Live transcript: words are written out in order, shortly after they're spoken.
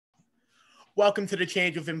Welcome to the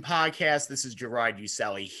Change Within podcast. This is Gerard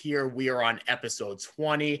Uselli. Here we are on episode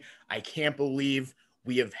 20. I can't believe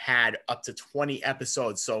we have had up to 20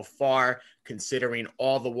 episodes so far, considering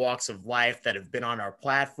all the walks of life that have been on our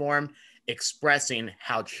platform, expressing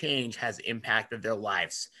how change has impacted their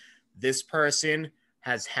lives. This person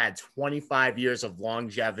has had 25 years of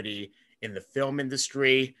longevity in the film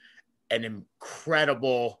industry, an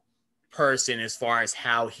incredible person as far as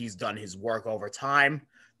how he's done his work over time,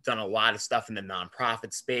 done a lot of stuff in the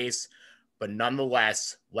nonprofit space. But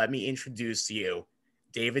nonetheless, let me introduce you,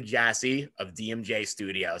 David Jasse of DMJ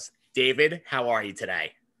Studios. David, how are you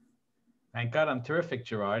today? Thank God I'm terrific,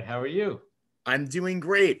 Gerard. How are you? I'm doing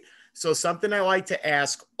great. So something I like to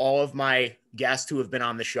ask all of my guests who have been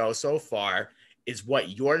on the show so far is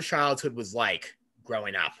what your childhood was like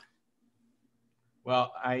growing up.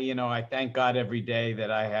 Well, I thank God every day that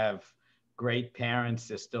I have great parents.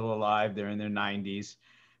 They're still alive. They're in their 90s,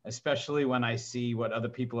 especially when I see what other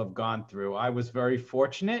people have gone through. I was very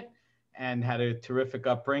fortunate and had a terrific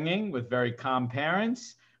upbringing with very calm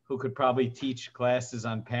parents who could probably teach classes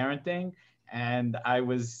on parenting. And I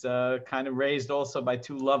was kind of raised also by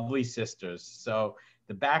two lovely sisters. So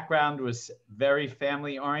the background was very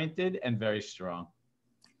family oriented and very strong.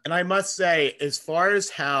 And I must say, as far as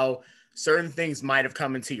how certain things might have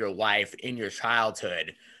come into your life in your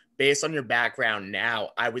childhood, based on your background now,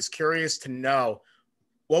 I was curious to know,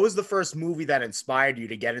 what was the first movie that inspired you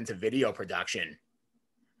to get into video production?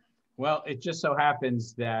 Well, it just so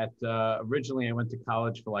happens that originally I went to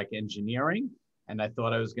college for like engineering, and I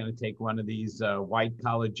thought I was going to take one of these white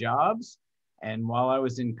collar jobs. And while I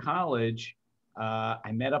was in college,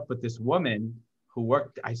 I met up with this woman who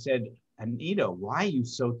worked. I said, Anita, why are you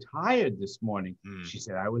so tired this morning? She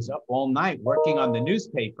said, I was up all night working on the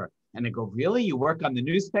newspaper. And I go, really? You work on the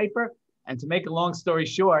newspaper? And to make a long story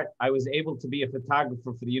short, I was able to be a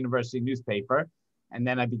photographer for the university newspaper. And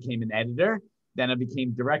then I became an editor. Then I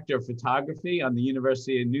became director of photography on the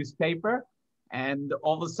university newspaper. And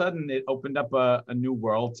all of a sudden, it opened up a new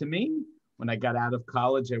world to me. When I got out of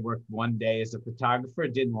college, I worked one day as a photographer,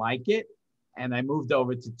 didn't like it. And I moved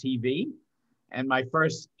over to TV. And my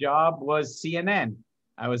first job was CNN.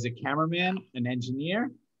 I was a cameraman, an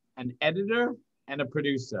engineer, an editor, and a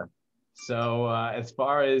producer. So as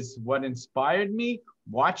far as what inspired me,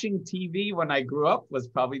 watching TV when I grew up was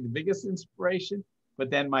probably the biggest inspiration. But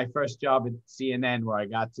then my first job at CNN, where I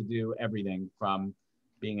got to do everything from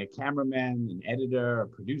being a cameraman, an editor, a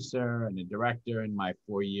producer, and a director in my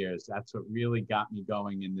 4 years. That's what really got me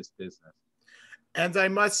going in this business. And I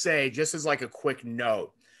must say, just as like a quick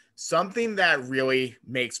note, something that really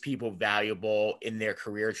makes people valuable in their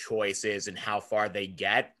career choices and how far they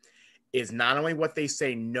get is not only what they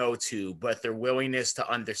say no to, but their willingness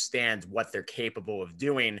to understand what they're capable of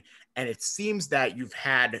doing. And it seems that you've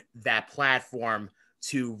had that platform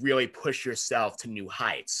to really push yourself to new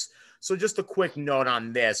heights. So just a quick note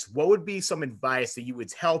on this, what would be some advice that you would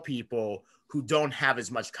tell people who don't have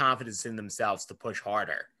as much confidence in themselves to push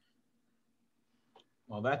harder?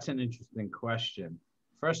 Well, that's an interesting question.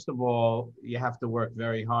 First of all, you have to work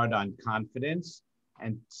very hard on confidence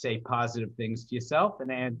and say positive things to yourself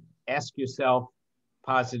and ask yourself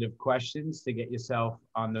positive questions to get yourself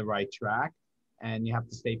on the right track. And you have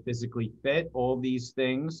to stay physically fit. All these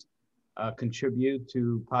things contribute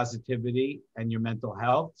to positivity and your mental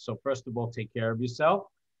health. So first of all, take care of yourself.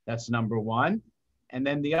 That's number one. And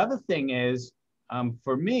then the other thing is,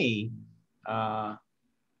 for me, I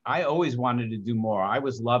always wanted to do more. I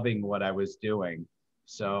was loving what I was doing.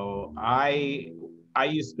 So I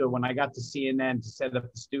used to, when I got to CNN, to set up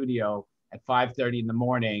the studio at 5:30 in the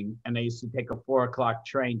morning, and I used to take a 4 o'clock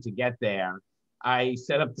train to get there. I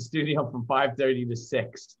set up the studio from 5:30 to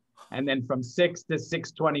 6. And then from 6 to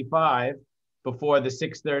 6:25, before the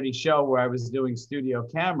 6:30 show where I was doing studio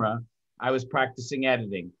camera, I was practicing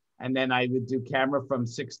editing. And then I would do camera from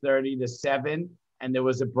 6:30 to 7, and there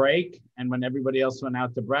was a break. And when everybody else went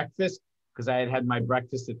out to breakfast, because I had had my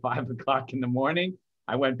breakfast at 5 o'clock in the morning,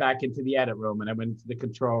 I went back into the edit room and I went into the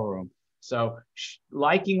control room. So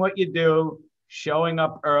liking what you do, showing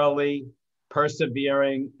up early,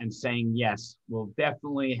 persevering, and saying yes will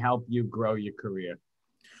definitely help you grow your career.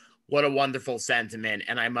 What a wonderful sentiment.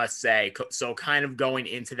 And I must say, so kind of going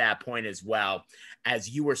into that point as well, as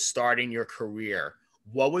you were starting your career,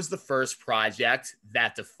 what was the first project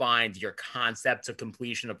that defined your concept to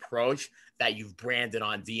completion approach that you've branded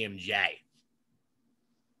on DMJ?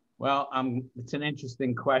 Well, it's an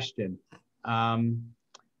interesting question.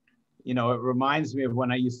 It reminds me of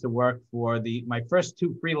when I used to work for my first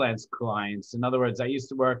two freelance clients. In other words, I used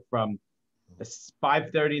to work from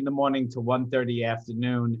 5:30 in the morning to 1:30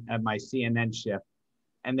 afternoon at my CNN shift.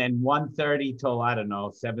 And then 1:30 till, I don't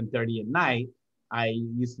know, 7:30 at night, I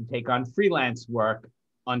used to take on freelance work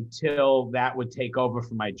until that would take over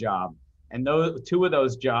for my job. And those two of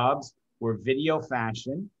those jobs were video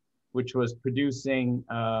fashion, which was producing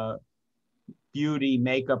beauty,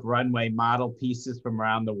 makeup, runway model pieces from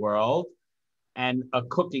around the world, and a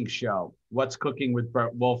cooking show, What's Cooking with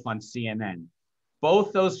Bert Wolf on CNN.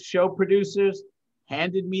 Both those show producers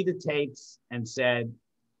handed me the tapes and said,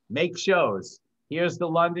 make shows. Here's the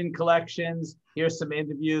London collections. Here's some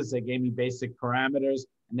interviews. They gave me basic parameters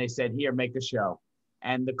and they said, here, make a show.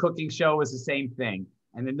 And the cooking show was the same thing.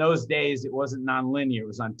 And in those days, it wasn't nonlinear, it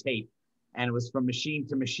was on tape. And it was from machine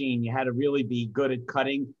to machine. You had to really be good at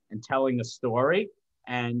cutting and telling a story.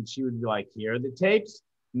 And she would be like, here are the tapes,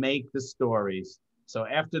 make the stories. So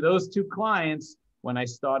after those two clients, when I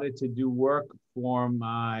started to do work for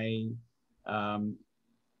my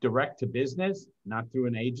direct to business, not through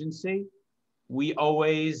an agency, we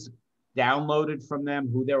always downloaded from them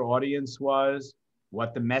who their audience was,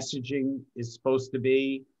 what the messaging is supposed to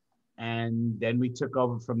be, and then we took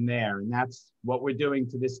over from there. And that's what we're doing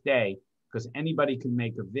to this day, because anybody can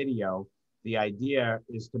make a video. The idea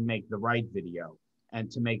is to make the right video. And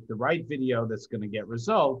to make the right video that's going to get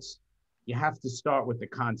results, you have to start with the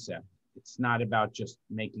concept. It's not about just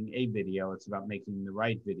making a video, it's about making the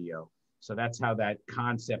right video. So that's how that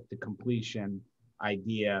concept to completion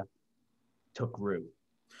idea took root.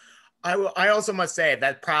 I also must say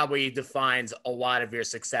that probably defines a lot of your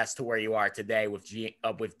success to where you are today with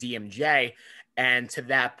DMJ. And to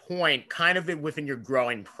that point, kind of within your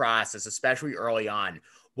growing process, especially early on,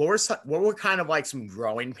 what were kind of like some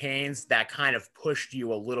growing pains that kind of pushed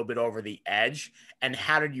you a little bit over the edge? And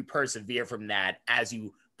how did you persevere from that, as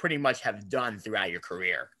you pretty much have done throughout your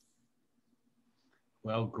career?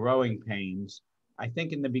 Well, growing pains. I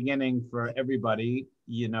think in the beginning for everybody,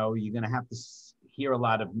 you're going to have to hear a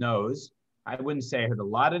lot of no's. I wouldn't say I heard a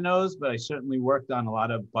lot of no's, but I certainly worked on a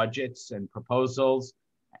lot of budgets and proposals.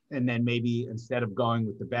 And then maybe instead of going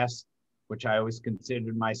with the best, which I always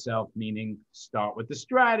considered myself, meaning start with the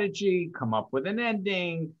strategy, come up with an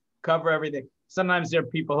ending, cover everything. Sometimes there are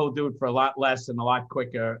people who do it for a lot less and a lot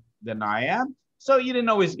quicker than I am. So you didn't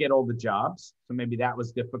always get all the jobs. So maybe that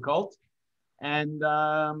was difficult. And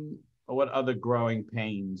what other growing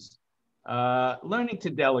pains? Learning to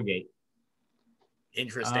delegate.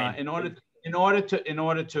 Interesting. In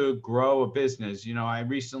order to grow a business, I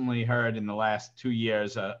recently heard in the last 2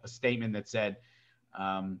 years a statement that said,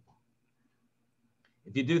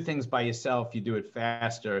 if you do things by yourself, you do it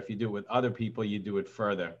faster. If you do it with other people, you do it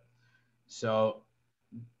further. So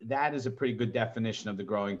that is a pretty good definition of the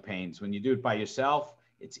growing pains. When you do it by yourself,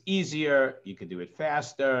 it's easier. You can do it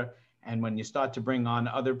faster. And when you start to bring on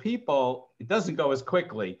other people, it doesn't go as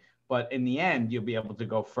quickly, but in the end, you'll be able to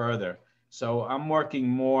go further. So I'm working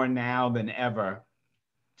more now than ever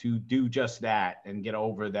to do just that and get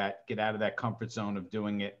over that, get out of that comfort zone of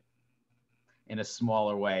doing it in a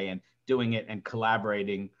smaller way and doing it and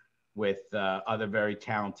collaborating with other very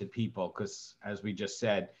talented people. Because as we just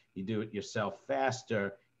said, you do it yourself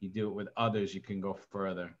faster, you do it with others, you can go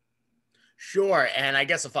further. Sure. And I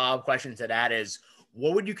guess a follow-up question to that is,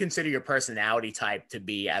 what would you consider your personality type to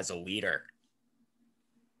be as a leader?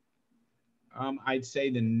 I'd say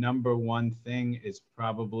the number one thing is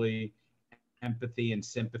probably empathy and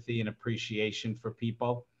sympathy and appreciation for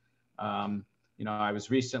people. I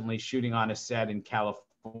was recently shooting on a set in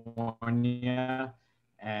California,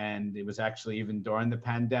 and it was actually even during the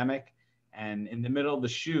pandemic. And in the middle of the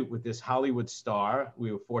shoot with this Hollywood star,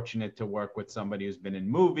 we were fortunate to work with somebody who's been in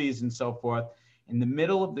movies and so forth. In the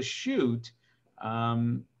middle of the shoot,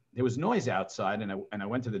 there was noise outside, and I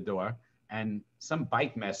went to the door, and some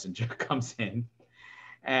bike messenger comes in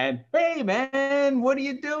and, hey man, what are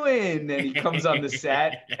you doing? And he comes on the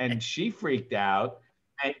set, and she freaked out,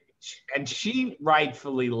 and she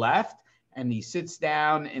rightfully left. And he sits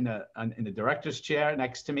down in the director's chair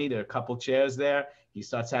next to me. There are a couple chairs there. He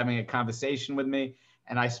starts having a conversation with me,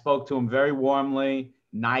 and I spoke to him very warmly,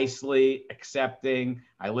 nicely, accepting.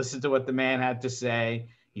 I listened to what the man had to say.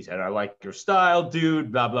 He said, I like your style,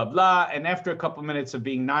 dude, blah, blah, blah. And after a couple minutes of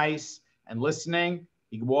being nice and listening,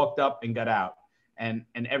 he walked up and got out. And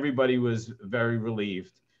everybody was very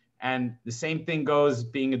relieved. And the same thing goes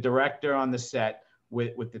being a director on the set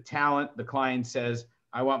with the talent. The client says,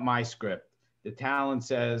 I want my script. The talent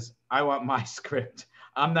says, I want my script.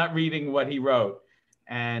 I'm not reading what he wrote.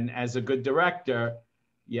 And as a good director,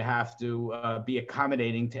 you have to be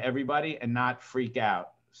accommodating to everybody and not freak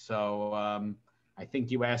out. So I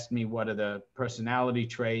think you asked me what are the personality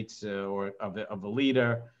traits or of a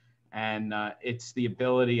leader. And it's the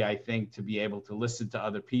ability, I think, to be able to listen to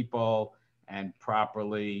other people and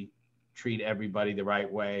properly treat everybody the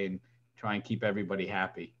right way and try and keep everybody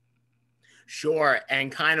happy. Sure.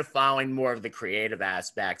 And kind of following more of the creative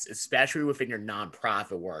aspects, especially within your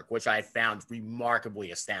nonprofit work, which I found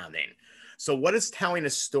remarkably astounding. So, what does telling a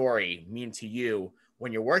story mean to you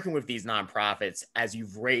when you're working with these nonprofits, as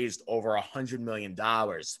you've raised over $100 million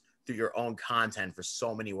through your own content for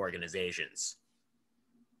so many organizations?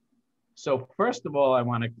 So first of all, I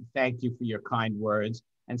want to thank you for your kind words.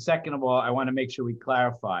 And second of all, I want to make sure we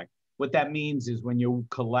clarify. What that means is when you're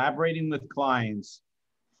collaborating with clients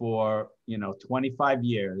for 25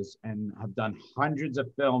 years and have done hundreds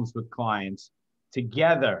of films with clients,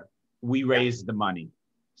 together we raise the money.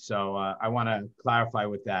 So I want to clarify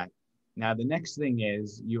with that. Now, the next thing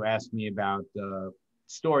is you asked me about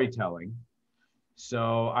storytelling.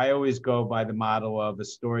 So I always go by the model of a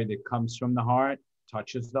story that comes from the heart,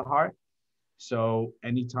 touches the heart. So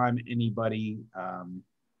anytime anybody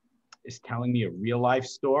is telling me a real life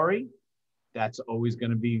story, that's always going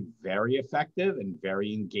to be very effective and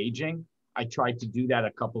very engaging. I tried to do that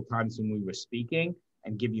a couple of times when we were speaking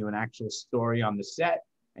and give you an actual story on the set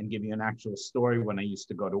and give you an actual story when I used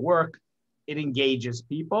to go to work. It engages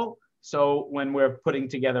people. So when we're putting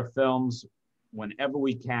together films, whenever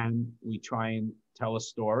we can, we try and tell a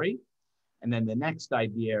story. And then the next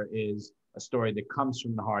idea is a story that comes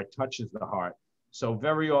from the heart, touches the heart. So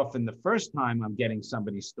very often, the first time I'm getting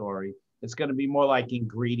somebody's story, it's going to be more like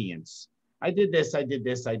ingredients. I did this, I did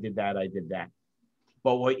this, I did that, I did that.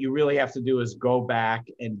 But what you really have to do is go back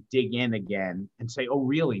and dig in again and say, oh,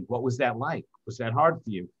 really? What was that like? Was that hard for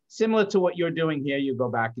you? Similar to what you're doing here, you go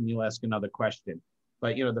back and you'll ask another question.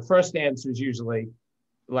 But, the first answer is usually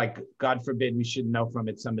like, God forbid, we shouldn't know from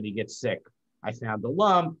it, somebody gets sick. I found a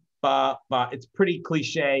lump, but it's pretty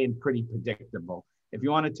cliche and pretty predictable. If you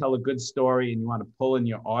want to tell a good story and you want to pull in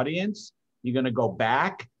your audience, you're going to go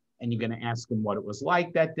back and you're going to ask them what it was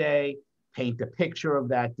like that day, paint a picture of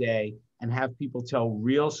that day, and have people tell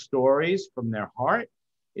real stories from their heart.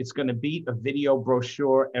 It's going to beat a video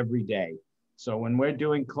brochure every day. So when we're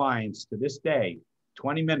doing clients to this day,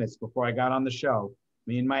 20 minutes before I got on the show,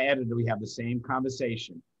 me and my editor, we have the same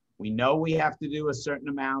conversation. We know we have to do a certain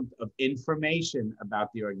amount of information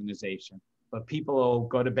about the organization, but people will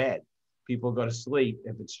go to bed. People go to sleep.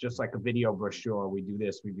 If it's just like a video brochure, we do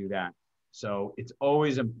this, we do that. So it's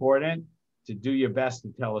always important to do your best to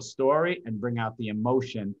tell a story and bring out the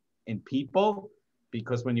emotion in people,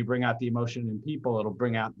 because when you bring out the emotion in people, it'll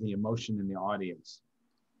bring out the emotion in the audience.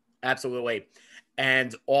 Absolutely.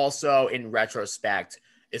 And also in retrospect,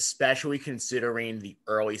 especially considering the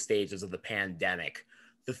early stages of the pandemic,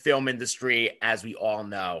 the film industry, as we all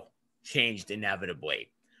know, changed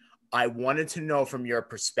inevitably. I wanted to know from your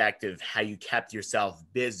perspective how you kept yourself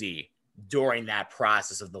busy during that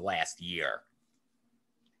process of the last year.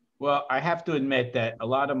 Well, I have to admit that a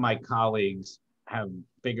lot of my colleagues have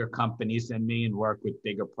bigger companies than me and work with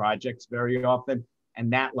bigger projects very often,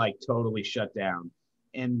 and that totally shut down.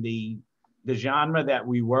 In the genre that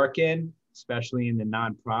we work in, especially in the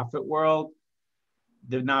nonprofit world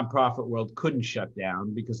couldn't shut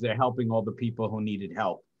down because they're helping all the people who needed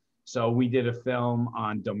help. So we did a film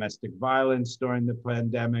on domestic violence during the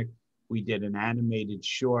pandemic. We did an animated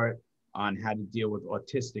short on how to deal with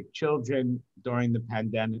autistic children during the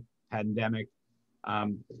pandemic.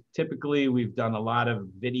 Typically, we've done a lot of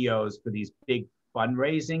videos for these big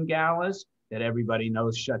fundraising galas that everybody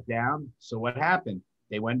knows shut down. So what happened?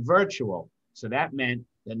 They went virtual. So that meant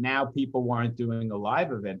that now people weren't doing a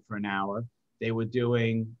live event for an hour. They were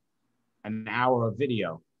doing an hour of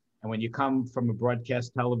video. And when you come from a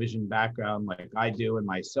broadcast television background like I do and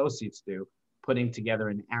my associates do, putting together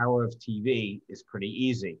an hour of TV is pretty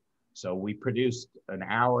easy. So we produced an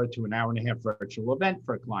hour to an hour and a half virtual event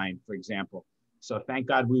for a client, for example. So thank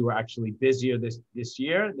God we were actually busier this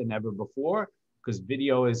year than ever before, because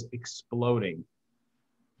video is exploding.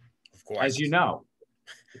 Of course. As you know,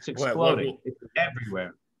 it's exploding. It's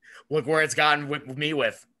everywhere. Look where it's gotten with me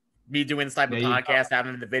doing this type of podcast,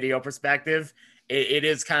 having the video perspective. It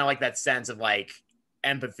is kind of like that sense of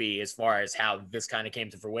empathy as far as how this kind of came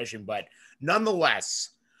to fruition. But nonetheless,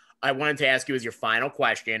 I wanted to ask you as your final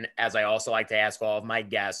question, as I also like to ask all of my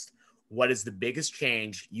guests, what is the biggest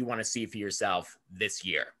change you want to see for yourself this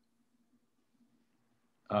year?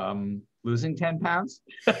 Losing 10 pounds.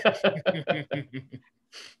 I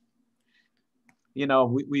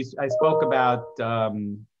spoke about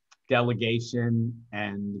delegation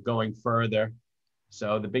and going further.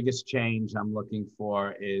 So the biggest change I'm looking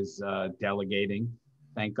for is delegating.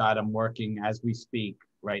 Thank God I'm working as we speak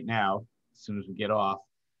right now, as soon as we get off.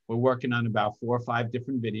 We're working on about 4 or 5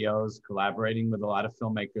 different videos, collaborating with a lot of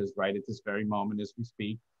filmmakers right at this very moment as we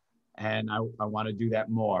speak. And I want to do that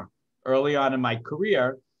more. Early on in my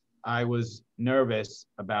career, I was nervous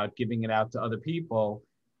about giving it out to other people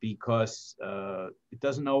because it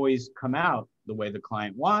doesn't always come out the way the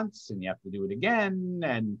client wants, and you have to do it again.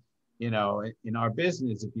 And, you know, in our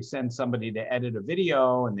business, if you send somebody to edit a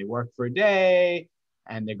video and they work for a day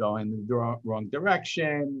and they go in the wrong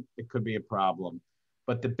direction, it could be a problem.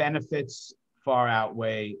 But the benefits far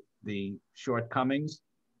outweigh the shortcomings.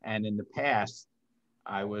 And in the past,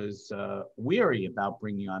 I was weary about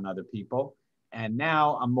bringing on other people. And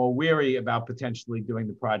now I'm more weary about potentially doing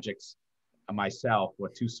the projects myself or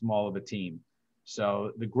too small of a team.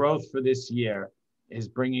 So the growth for this year is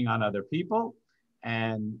bringing on other people.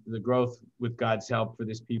 And the growth, with God's help, for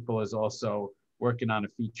this people is also working on a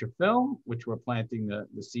feature film, which we're planting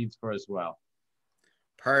the seeds for as well.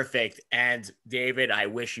 Perfect. And David, I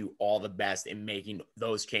wish you all the best in making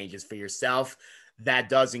those changes for yourself. That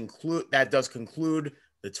does conclude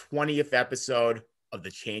the 20th episode of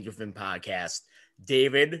the Change Within podcast.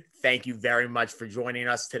 David, thank you very much for joining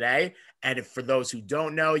us today. And if, for those who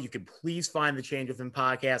don't know, you can please find the Change Within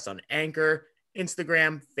podcast on Anchor,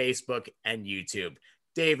 Instagram, Facebook, and YouTube.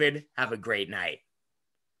 David, have a great night.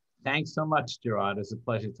 Thanks so much, Gerard. It's a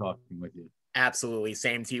pleasure talking with you. Absolutely.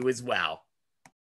 Same to you as well.